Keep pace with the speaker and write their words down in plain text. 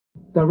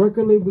that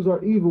record labels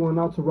are evil and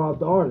out to rob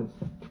the artists.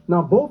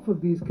 Now both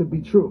of these could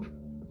be true,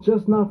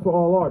 just not for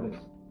all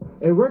artists.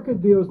 A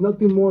record deal is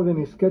nothing more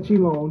than a sketchy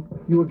loan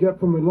you would get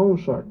from a loan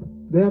shark.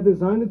 They have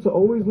designed it to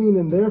always lean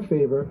in their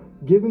favor,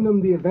 giving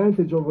them the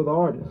advantage over the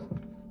artist.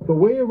 The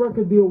way a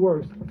record deal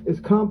works is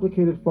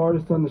complicated for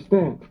artists to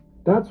understand.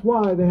 That's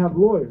why they have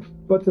lawyers.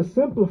 But to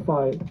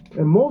simplify it,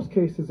 in most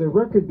cases a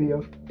record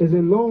deal is a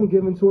loan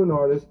given to an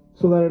artist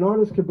so that an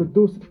artist can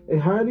produce a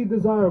highly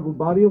desirable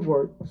body of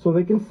work so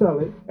they can sell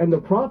it, and the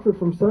profit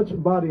from such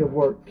body of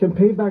work can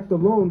pay back the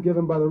loan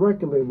given by the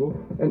record label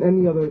and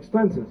any other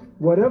expenses.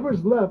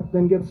 Whatever's left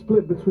then gets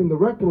split between the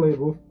record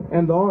label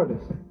and the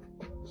artist.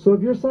 So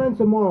if you're signed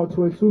tomorrow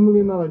to a $2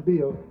 million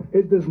deal,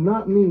 it does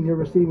not mean you're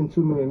receiving $2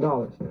 million.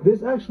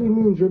 This actually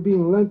means you're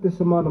being lent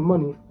this amount of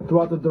money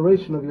throughout the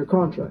duration of your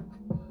contract.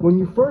 When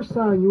you first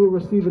sign, you will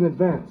receive an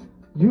advance,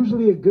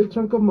 usually a good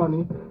chunk of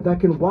money that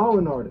can wow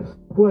an artist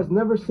who has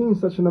never seen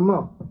such an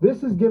amount.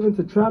 This is given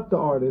to trap the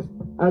artist,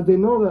 as they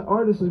know that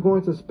artist is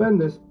going to spend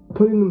this,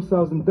 putting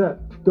themselves in debt.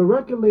 The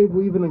record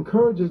label even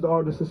encourages the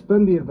artist to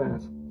spend the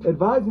advance,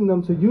 advising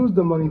them to use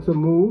the money to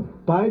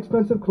move, buy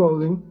expensive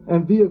clothing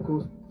and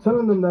vehicles,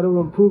 telling them that it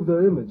will improve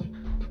their image.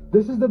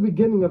 This is the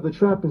beginning of the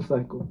trapping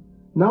cycle.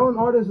 Now an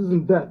artist is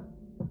in debt.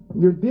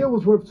 Your deal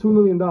was worth $2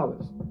 million.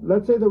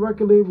 Let's say the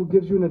record label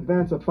gives you an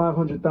advance of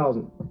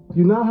 $500,000.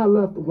 You now have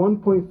left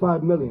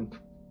 $1.5 million,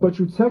 but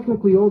you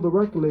technically owe the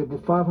record label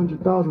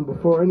 $500,000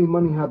 before any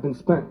money had been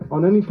spent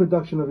on any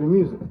production of your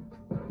music.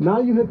 Now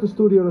you hit the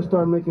studio to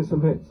start making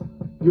some hits.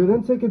 You're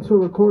then taken to a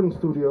recording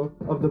studio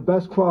of the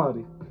best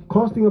quality,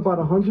 costing about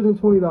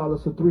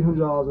 $120 to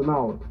 $300 an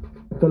hour.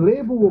 The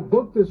label will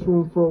book this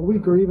room for a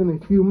week or even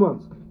a few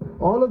months.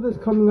 All of this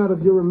coming out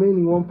of your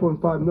remaining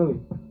 $1.5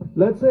 million.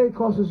 Let's say it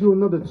costs you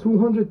another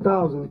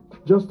 $200,000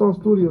 just on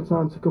studio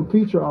time to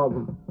complete your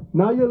album.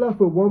 Now you're left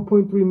with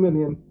 $1.3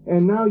 million,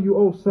 and now you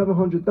owe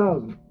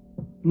 $700,000.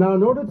 Now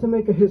in order to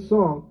make a hit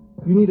song,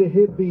 you need a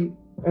hit beat,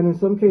 and in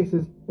some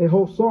cases, a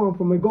whole song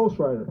from a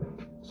ghostwriter.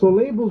 So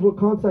labels will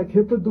contact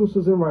hit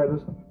producers and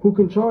writers who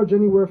can charge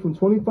anywhere from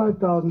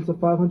 $25,000 to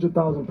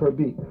 $500,000 per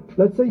beat.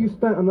 Let's say you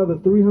spent another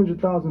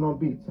 $300,000 on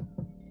beats.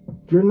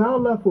 You're now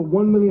left with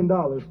 $1 million,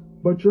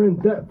 but you're in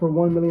debt for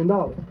 $1 million.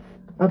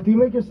 After you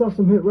make yourself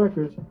some hit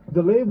records,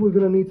 the label is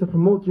going to need to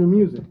promote your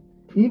music.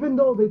 Even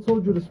though they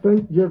told you to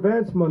spend your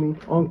advance money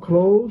on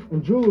clothes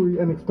and jewelry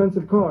and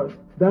expensive cars,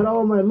 that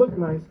all might look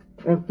nice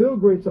and feel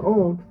great to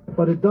own,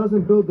 but it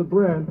doesn't build the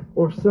brand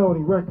or sell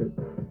any record.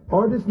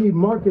 Artists need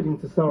marketing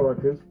to sell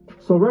records,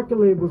 so record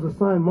labels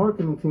assign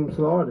marketing teams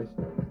to the artists.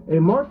 A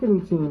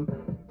marketing team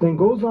then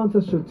goes on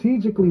to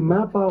strategically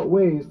map out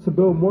ways to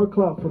build more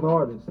clout for the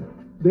artist.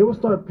 They will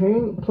start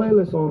paying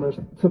playlist owners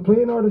to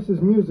play an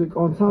artist's music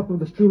on top of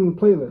the streaming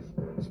playlist,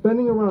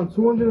 spending around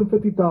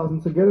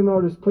 $250,000 to get an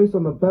artist placed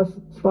on the best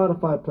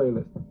Spotify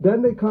playlist.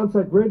 Then they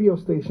contact radio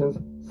stations.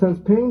 Since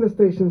paying the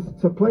stations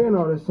to play an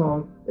artist's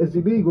song is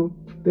illegal,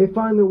 they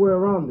find their way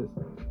around this.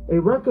 A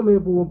record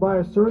label will buy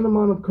a certain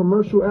amount of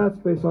commercial ad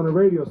space on a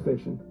radio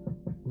station.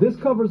 This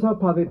covers up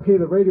how they pay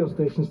the radio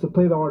stations to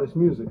play the artist's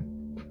music.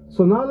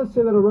 So now let's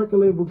say that a record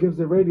label gives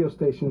a radio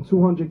station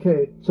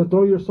 $200K to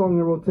throw your song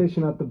in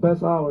rotation at the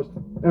best hours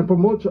and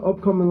promote your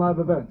upcoming live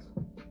events.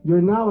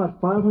 You're now at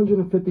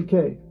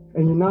 $550K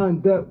and you're now in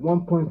debt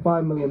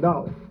 $1.5 million.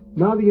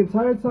 Now the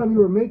entire time you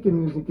were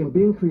making music and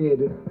being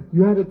creative,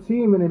 you had a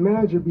team and a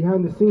manager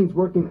behind the scenes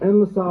working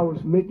endless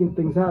hours making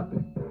things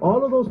happen.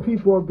 All of those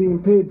people are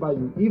being paid by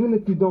you, even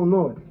if you don't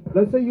know it.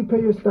 Let's say you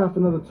pay your staff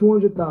another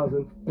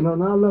 $200,000 and are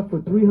now left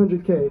with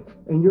 $300K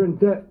and you're in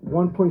debt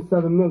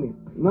 $1.7 million.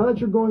 Now that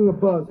you're going a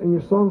buzz and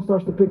your song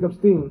starts to pick up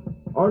steam,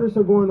 artists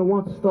are going to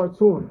want to start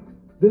touring.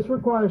 This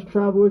requires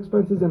travel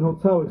expenses and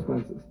hotel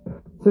expenses.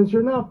 Since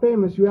you're now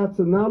famous, you have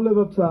to now live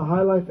up to a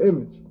high life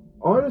image.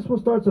 Artists will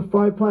start to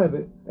fly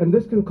private, and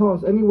this can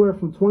cost anywhere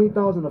from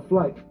 $20,000 a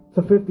flight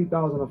to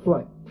 $50,000 a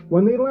flight.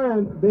 When they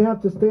land, they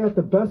have to stay at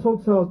the best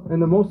hotels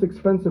and the most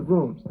expensive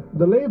rooms.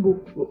 The label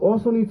will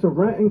also need to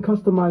rent and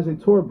customize a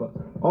tour bus.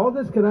 All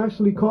this could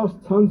actually cost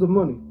tons of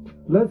money.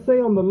 Let's say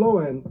on the low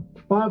end,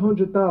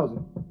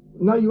 $500,000.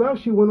 Now you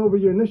actually went over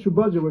your initial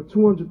budget with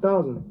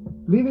 $200,000,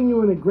 leaving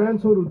you in a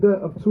grand total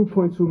debt of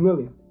 $2.2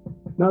 million.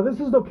 Now this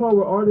is the part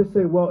where artists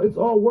say, well, it's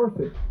all worth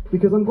it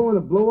because I'm going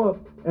to blow up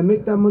and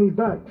make that money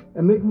back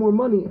and make more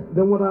money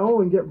than what I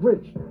owe and get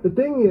rich. The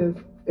thing is,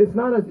 it's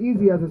not as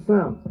easy as it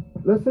sounds.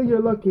 Let's say you're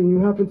lucky and you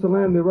happen to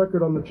land the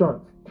record on the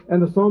charts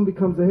and the song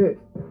becomes a hit.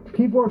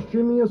 People are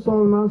streaming your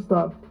song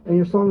nonstop and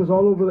your song is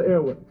all over the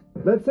airwaves.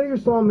 Let's say your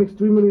song makes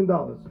 $3 million.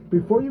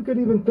 Before you could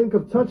even think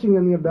of touching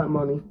any of that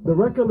money, the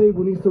record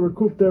label needs to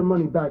recoup their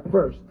money back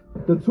first.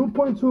 The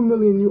 $2.2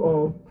 million you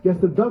owe gets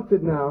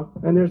deducted now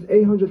and there's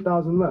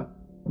 $800,000 left.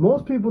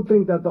 Most people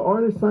think that the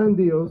artists sign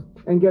deals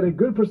and get a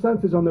good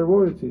percentage on their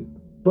royalties.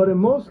 But in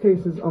most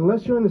cases,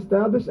 unless you're an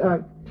established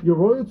act, your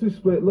royalty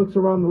split looks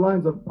around the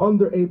lines of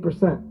under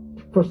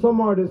 8%. For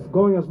some artists,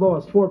 going as low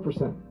as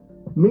 4%.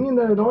 Meaning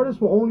that an artist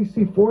will only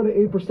see 4 to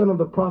 8% of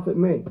the profit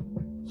made.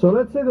 So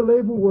let's say the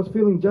label was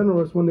feeling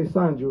generous when they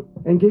signed you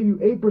and gave you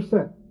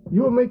 8%.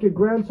 you will make a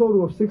grand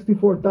total of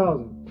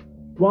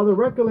 $64,000, while the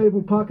record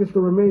label pockets the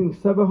remaining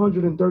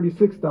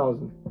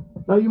 $736,000.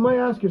 Now you might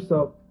ask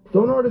yourself,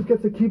 don't artists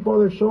get to keep all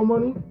their show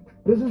money?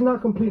 This is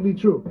not completely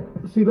true.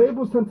 See,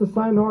 labels tend to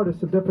sign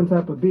artists to different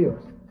type of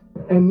deals,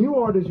 and new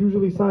artists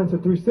usually sign to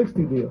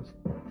 360 deals.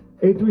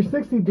 A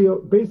 360 deal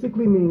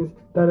basically means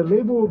that a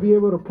label will be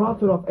able to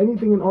profit off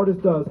anything an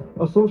artist does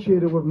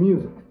associated with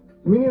music,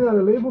 meaning that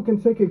a label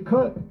can take a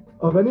cut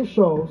of any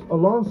shows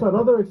alongside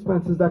other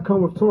expenses that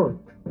come with touring,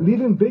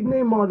 leaving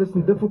big-name artists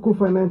in difficult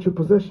financial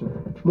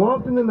position, more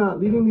often than not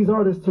leading these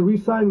artists to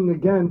re-signing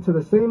again to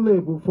the same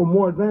label for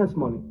more advance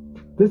money.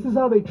 This is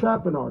how they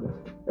trap an artist.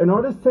 An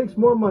artist takes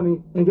more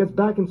money and gets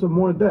back into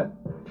more debt.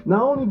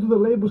 Not only do the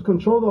labels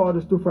control the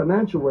artist through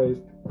financial ways,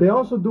 they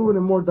also do it in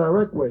a more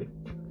direct way,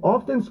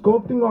 often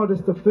sculpting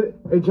artists to fit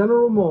a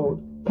general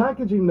mold,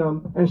 packaging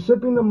them, and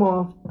shipping them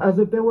off as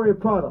if they were a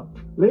product.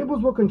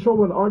 Labels will control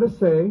what artists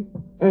say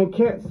and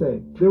can't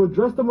say. They will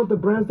dress them with the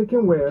brands they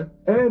can wear,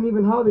 and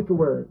even how they can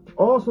wear it,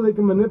 all so they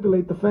can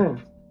manipulate the fans.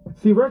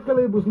 See, record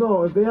labels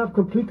know if they have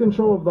complete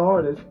control of the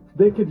artist,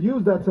 they could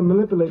use that to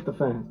manipulate the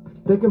fans.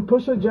 They can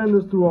push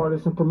agendas through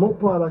artists and promote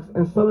products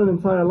and sell an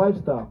entire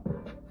lifestyle.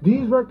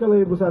 These record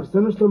labels have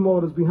sinister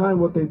motives behind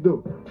what they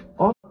do.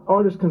 Often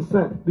artists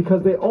consent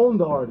because they own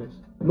the artist,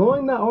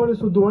 knowing that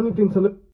artists will do anything to live